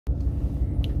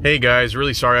Hey guys,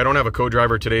 really sorry I don't have a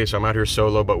co-driver today, so I'm out here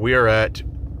solo, but we are at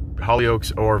Holly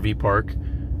Oaks ORV Park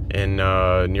in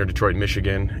near Detroit,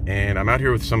 Michigan, and I'm out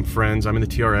here with some friends. I'm in the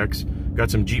TRX,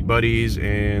 got some Jeep buddies,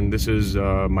 and this is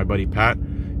my buddy Pat.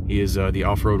 He is the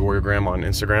Offroad Warriorgram on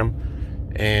Instagram,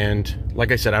 and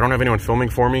like I said, I don't have anyone filming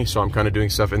for me, so I'm kind of doing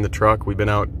stuff in the truck. We've been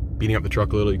out beating up the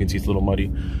truck a little. You can see it's a little muddy,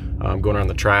 going around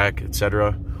the track,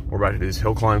 etc. We're about to do this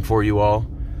hill climb for you all,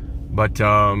 but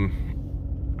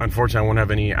unfortunately, I won't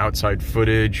have any outside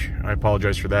footage. I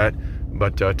apologize for that.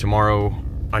 But tomorrow,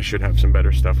 I should have some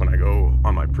better stuff when I go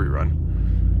on my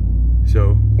pre-run.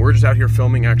 So, we're just out here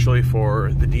filming, actually,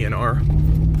 for the DNR.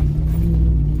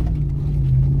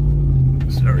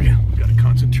 Sorry, gotta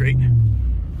concentrate.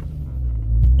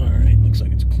 Alright, looks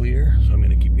like it's clear, so I'm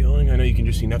gonna keep going. I know you can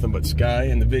just see nothing but sky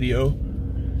in the video.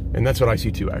 And that's what I see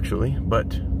too, actually. But,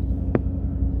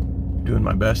 doing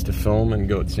my best to film and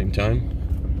go at the same time.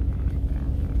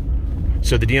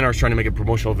 So the DNR is trying to make a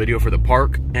promotional video for the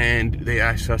park, and they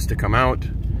asked us to come out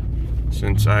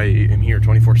since I am here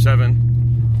 24/7,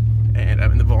 and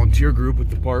I'm in the volunteer group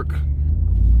with the park.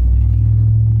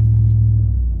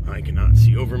 I cannot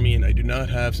see over me, and I do not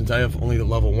have, since I have only the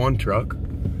level 1 truck,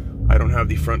 I don't have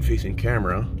the front-facing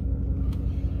camera.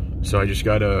 So I just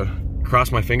gotta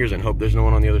cross my fingers and hope there's no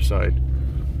one on the other side.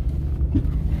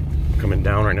 I'm coming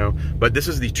down right now. But this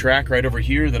is the track right over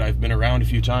here that I've been around a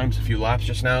few times, a few laps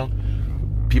just now.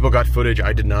 People got footage,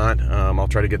 I did not. I'll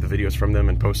try to get the videos from them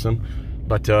and post them.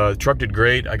 But the truck did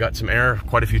great. I got some air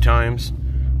quite a few times.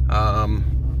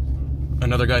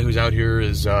 Another guy who's out here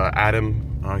is Adam.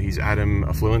 He's Adam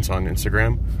Affluence on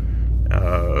Instagram.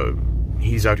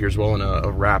 He's out here as well in a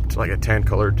wrapped, like a tan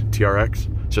colored TRX.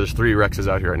 So there's 3 Rexes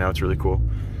out here right now. It's really cool.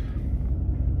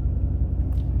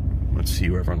 Let's see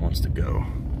where everyone wants to go.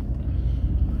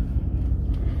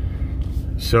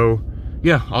 So,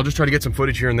 yeah, I'll just try to get some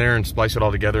footage here and there and splice it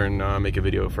all together and make a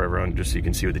video for everyone, just so you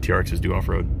can see what the TRXs do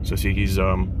off-road. So see, he's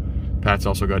Pat's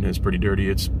also gotten his pretty dirty.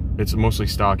 It's mostly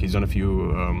stock. He's done a few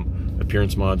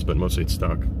appearance mods, but mostly it's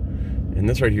stock. And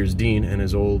this right here is Dean and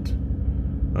his old,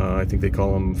 I think they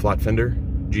call them flat fender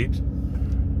Jeeps.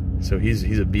 So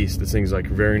he's a beast. This thing's like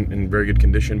in very good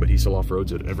condition, but he still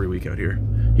off-roads it every week out here.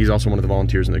 He's also one of the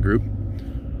volunteers in the group.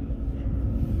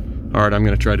 All right, I'm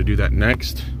gonna try to do that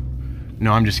next.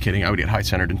 No, I'm just kidding. I would get high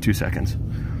centered in 2 seconds.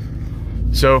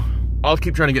 So I'll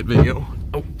keep trying to get video.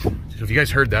 Oh, so if you guys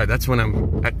heard that, that's when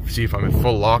I'm at, see if I'm in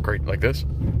full lock right like this.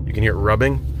 You can hear it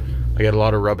rubbing. I get a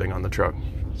lot of rubbing on the truck.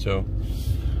 So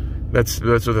that's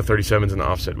with the 37s and the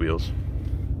offset wheels.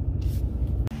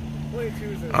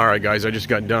 All right, guys, I just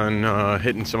got done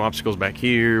hitting some obstacles back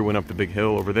here. Went up the big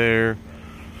hill over there.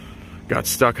 Got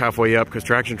stuck halfway up because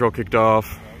traction control kicked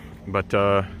off. But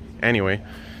anyway.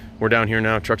 We're down here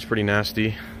now. Truck's pretty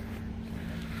nasty.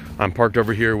 I'm parked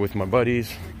over here with my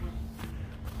buddies.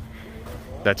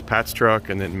 That's Pat's truck,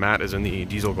 and then Matt is in the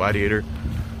diesel Gladiator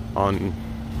on,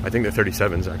 I think the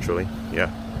 37s actually. Yeah,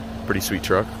 pretty sweet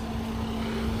truck.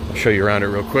 I'll show you around it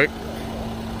real quick.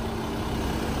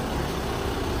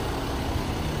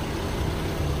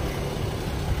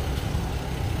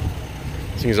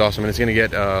 This thing is awesome, and it's gonna get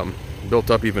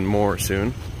built up even more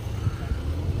soon.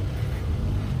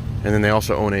 And then they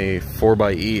also own a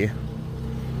 4xe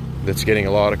that's getting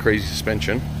a lot of crazy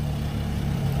suspension.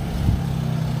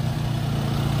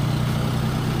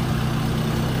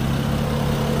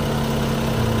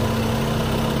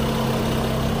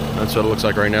 That's what it looks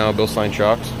like right now, Bilstein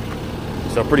shocks.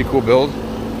 So pretty cool build.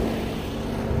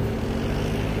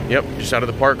 Yep, just out of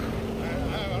the park.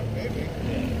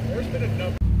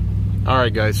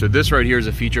 Alright guys, so this right here is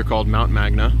a feature called Mount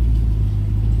Magna.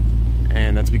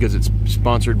 And that's because it's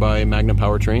sponsored by Magna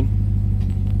Powertrain,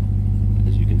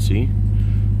 as you can see.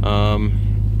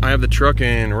 I have the truck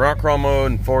in rock crawl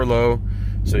mode and 4 low.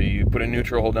 So you put in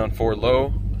neutral, hold down 4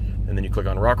 low, and then you click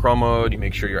on rock crawl mode. You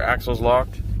make sure your axle's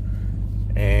locked,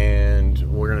 and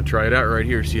we're gonna try it out right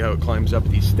here. See how it climbs up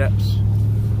these steps.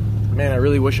 Man, I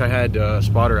really wish I had a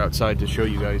spotter outside to show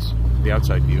you guys the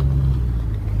outside view.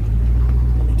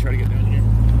 Let me try to get down here.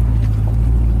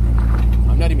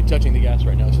 I'm not even touching the gas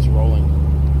right now, it's just rolling.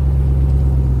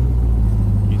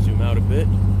 You zoom out a bit.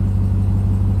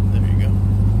 There you go.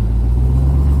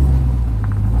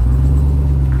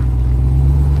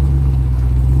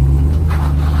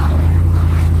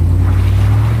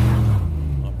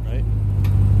 Alright.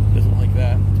 Doesn't like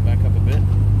that. Let's back up a bit.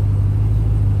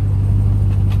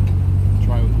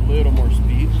 Try with a little more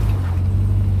speed.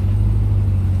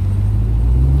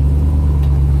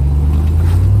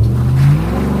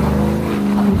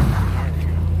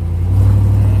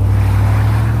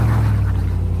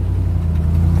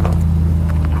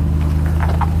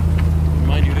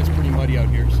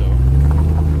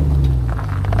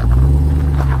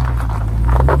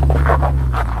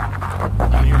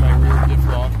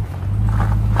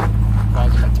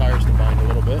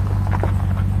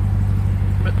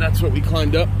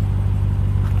 tuned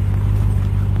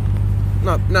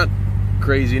up. Not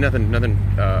crazy, nothing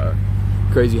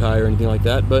crazy high or anything like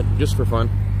that, but just for fun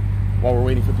while we're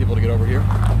waiting for people to get over here.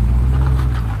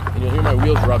 And you'll hear my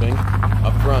wheels rubbing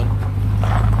up front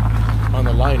on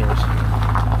the liners.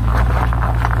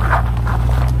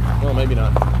 Well, maybe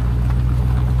not.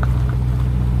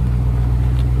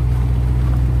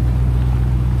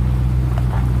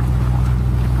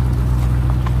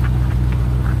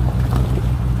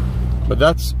 But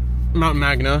that's Mount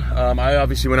Magna. I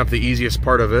obviously went up the easiest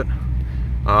part of it.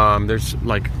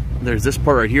 There's this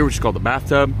part right here, which is called the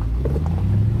bathtub.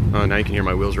 Now you can hear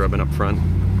my wheels rubbing up front.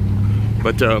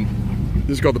 But this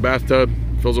is called the bathtub.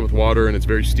 Fills it with water and it's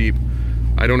very steep.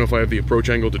 I don't know if I have the approach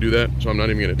angle to do that, so I'm not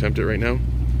even going to attempt it right now.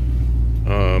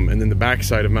 And then the back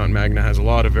side of Mount Magna has a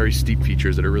lot of very steep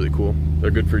features that are really cool.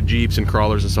 They're good for Jeeps and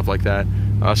crawlers and stuff like that.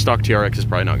 Stock TRX is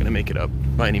probably not going to make it up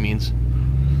by any means.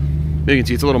 You can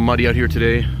see it's a little muddy out here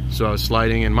today, so I was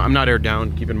sliding, and I'm not aired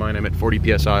down. Keep in mind I'm at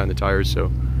 40 psi on the tires,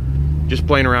 so just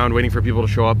playing around, waiting for people to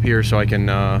show up here so I can,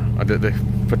 the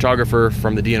photographer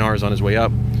from the DNR is on his way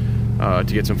up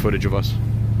to get some footage of us.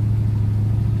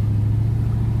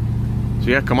 So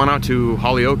yeah, come on out to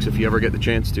Holly Oaks if you ever get the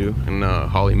chance to, in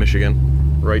Holly,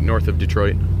 Michigan, right north of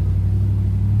Detroit.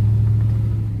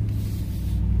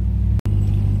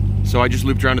 So I just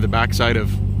looped around to the backside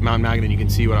of Mount Magna, and you can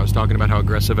see what I was talking about, how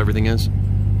aggressive everything is.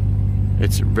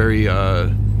 It's very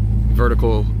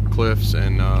vertical cliffs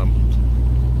and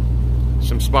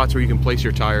some spots where you can place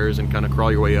your tires and kind of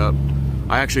crawl your way up.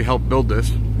 I actually helped build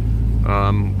this.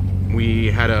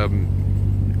 We had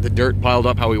the dirt piled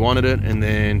up how we wanted it, and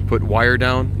then put wire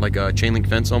down, like a chain link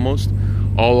fence almost,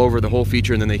 all over the whole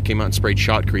feature, and then they came out and sprayed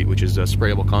shotcrete, which is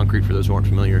sprayable concrete for those who aren't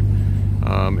familiar.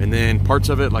 And then parts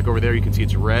of it, like over there you can see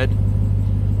it's red.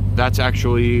 That's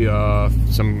actually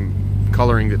some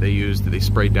coloring that they used, that they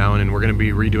sprayed down, and we're going to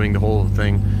be redoing the whole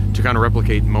thing to kind of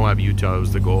replicate Moab, Utah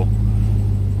was the goal.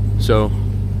 So,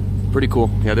 pretty cool.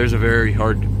 Yeah, there's a very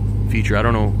hard feature. I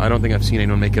don't know, I don't think I've seen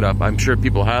anyone make it up. I'm sure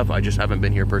people have, I just haven't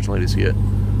been here personally to see it.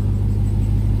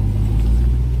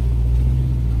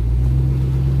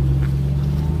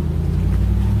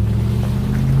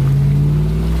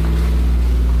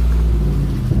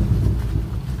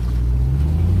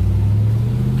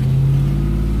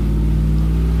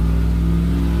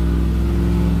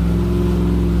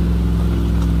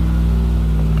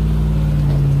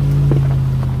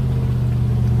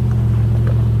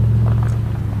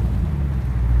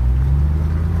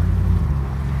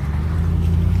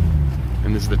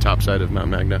 This is the top side of Mount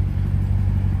Magna.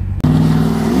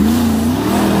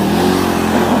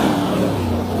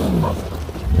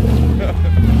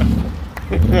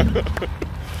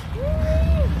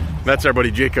 That's our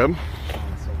buddy Jacob.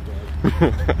 God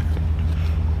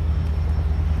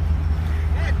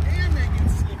damn, that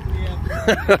gets slippery up there.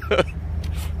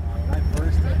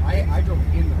 I drove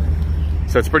in there.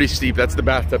 So it's pretty steep. That's the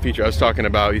bathtub feature I was talking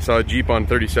about. You saw a Jeep on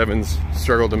 37s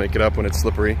struggle to make it up when it's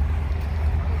slippery.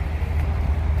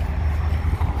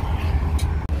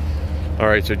 All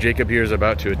right, so Jacob here is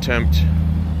about to attempt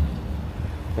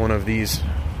one of these,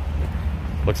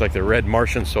 looks like the red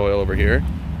Martian soil over here,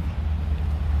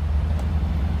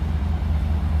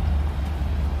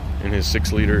 in his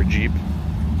 6-liter Jeep.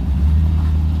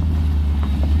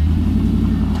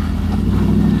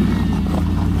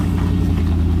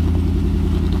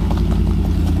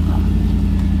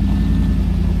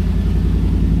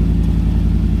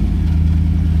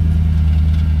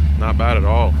 Not bad at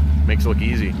all, makes it look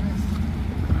easy.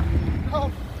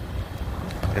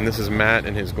 And this is Matt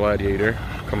and his Gladiator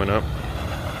coming up.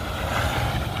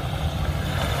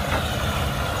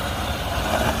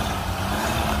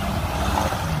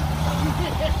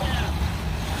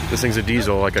 This thing's a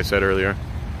diesel, like I said earlier.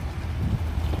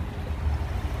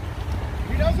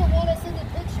 He doesn't want us in the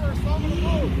picture, so I'm gonna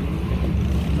move.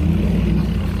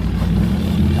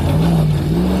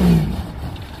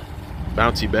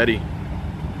 Bouncy Betty.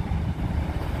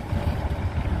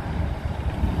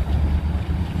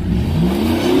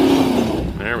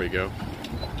 There we go.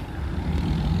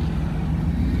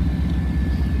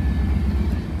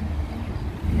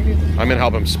 I'm gonna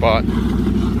help him spot.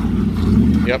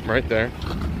 Yep, right there.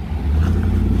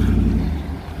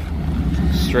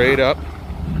 Straight up.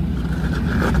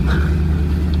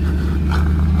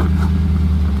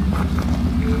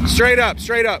 Straight up,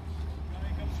 straight up.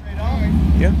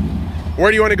 Yeah.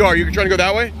 Where do you want to go? Are you trying to go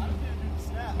that way?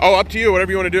 Oh, up to you,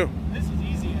 whatever you want to do. This is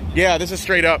easy. Yeah, this is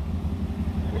straight up.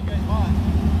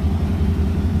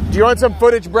 Do you want some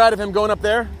footage, Brad, of him going up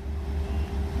there?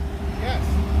 Yes.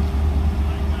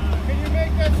 Can you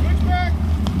make that switchback?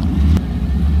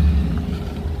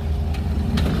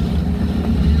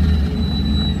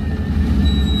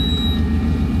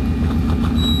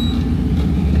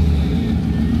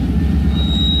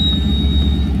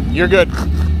 You're good.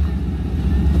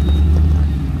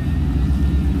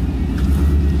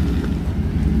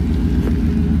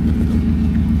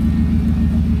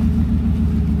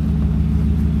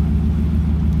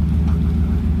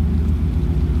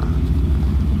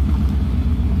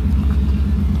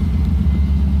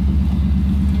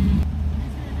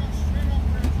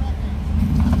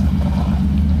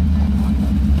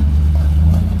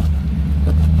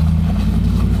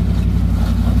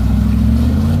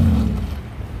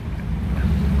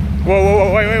 Whoa,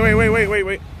 whoa, whoa,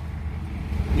 wait.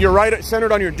 You're right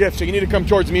centered on your diff, so you need to come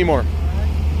towards me more.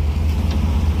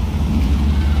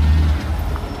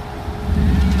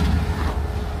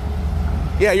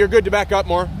 Yeah, you're good to back up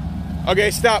more. Okay,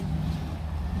 stop.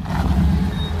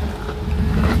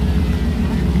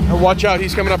 Oh, watch out,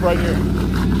 he's coming up right here.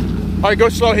 All right, go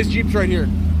slow, his Jeep's right here.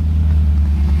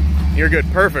 You're good,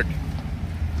 perfect.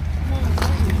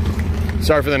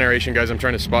 Sorry for the narration, guys. I'm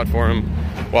trying to spot for him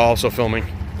while also filming.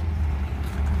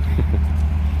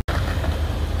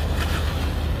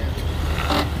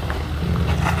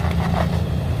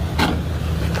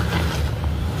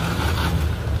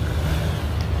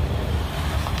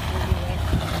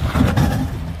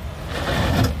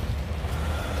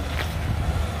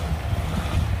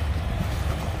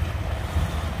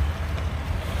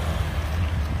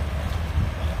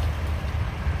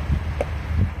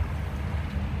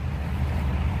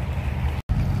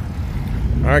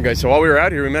 All right, guys, so while we were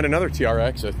out here, we met another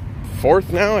TRX, a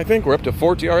fourth now, I think. We're up to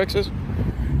 4 TRXs.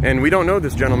 And we don't know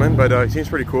this gentleman, but he seems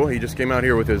pretty cool. He just came out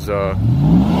here with his, this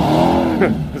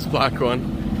black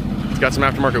one. It's got some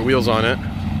aftermarket wheels on it.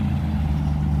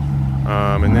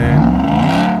 And then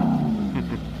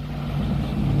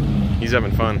he's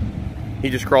having fun. He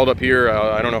just crawled up here.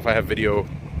 I don't know if I have video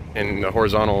in the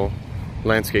horizontal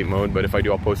landscape mode, but if I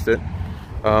do, I'll post it.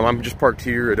 I'm just parked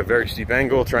here at a very steep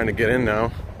angle, trying to get in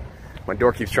now. My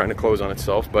door keeps trying to close on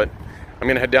itself, but I'm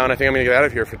gonna head down. I think I'm gonna get out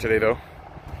of here for today though.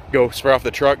 Go spray off the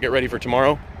truck, get ready for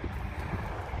tomorrow,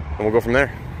 and we'll go from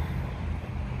there.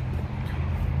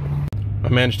 I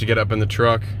managed to get up in the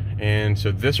truck, and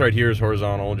so this right here is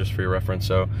horizontal, just for your reference.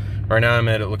 So right now I'm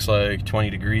at, it looks like 20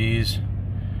 degrees.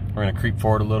 We're gonna creep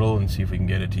forward a little and see if we can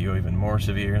get it to go even more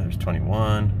severe. There's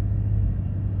 21.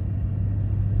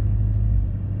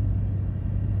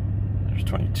 There's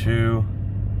 22.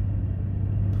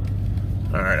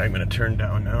 All right, I'm gonna turn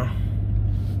down now.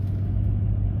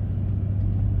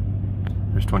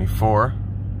 There's 24.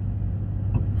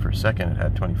 For a second, it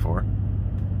had 24.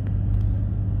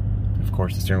 Of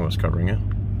course, the steering wheel was covering it.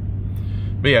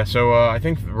 But yeah, so I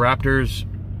think Raptors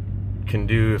can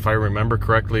do, if I remember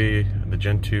correctly, the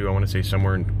Gen 2, I wanna say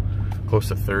somewhere in close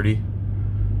to 30.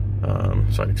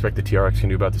 So I'd expect the TRX can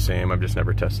do about the same. I've just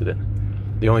never tested it.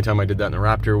 The only time I did that in the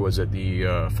Raptor was at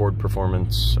the Ford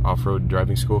Performance Off-Road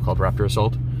driving school called Raptor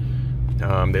Assault.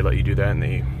 They let you do that, and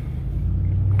they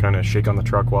kind of shake on the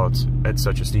truck while it's at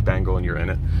such a steep angle and you're in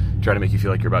it. Try to make you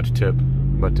feel like you're about to tip.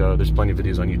 But there's plenty of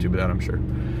videos on YouTube of that, I'm sure.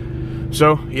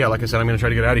 So, yeah, like I said, I'm going to try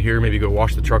to get out of here, maybe go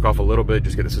wash the truck off a little bit,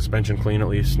 just get the suspension clean at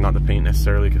least. Not the paint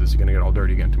necessarily, because it's going to get all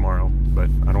dirty again tomorrow. But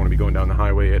I don't want to be going down the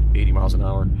highway at 80 miles an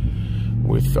hour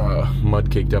with mud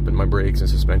caked up in my brakes and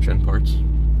suspension parts.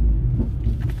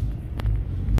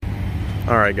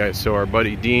 All right, guys, so our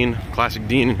buddy Dean, classic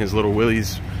Dean, his little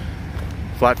Willys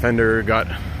flat fender got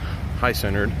high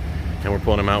centered, and we're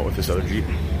pulling him out with this other Jeep.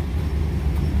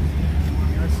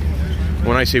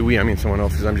 When I say we, I mean someone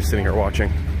else, because I'm just sitting here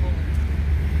watching.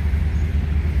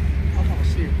 I want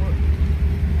to see it work.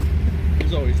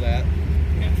 There's always that.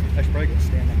 Yeah. I should probably go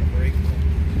stand on the brake.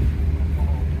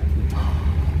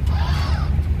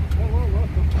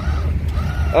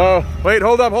 Oh, wait,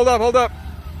 hold up.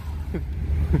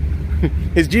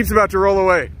 His Jeep's about to roll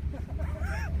away.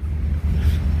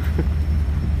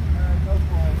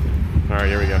 All right,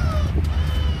 here we go.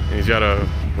 And he's got a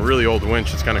really old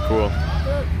winch. It's kind of cool.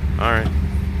 All right.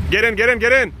 Get in. Can't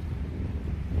get in.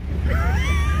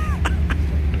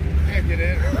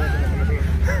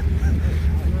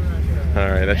 All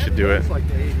right, that should do it.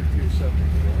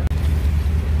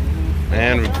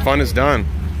 And fun is done.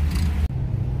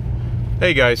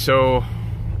 Hey guys, so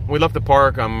we left the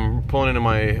park. I'm pulling into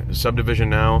my subdivision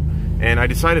now, and I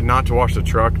decided not to wash the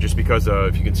truck just because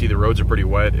if you can see, the roads are pretty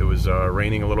wet. It was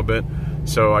raining a little bit,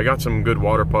 so I got some good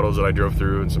water puddles that I drove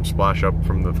through and some splash up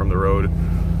from the road.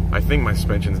 I think my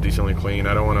suspension's decently clean.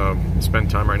 I don't want to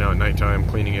spend time right now at nighttime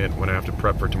cleaning it when I have to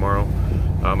prep for tomorrow.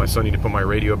 I still need to put my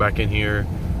radio back in here,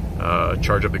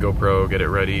 charge up the GoPro, get it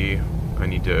ready. I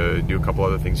need to do a couple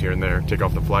other things here and there. Take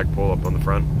off the flagpole up on the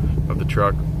front of the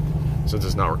truck, since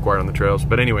it's not required on the trails.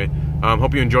 But anyway,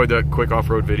 hope you enjoyed that quick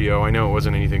off-road video. I know it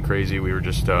wasn't anything crazy. We were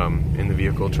just in the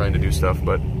vehicle trying to do stuff,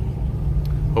 but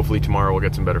hopefully tomorrow we'll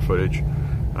get some better footage.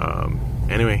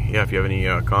 Anyway, yeah, if you have any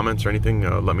comments or anything,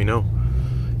 let me know.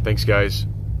 Thanks, guys.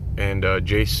 And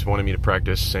Jace wanted me to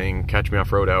practice saying "catch me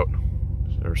off-road out"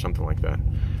 or something like that.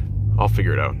 I'll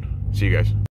figure it out. See you guys.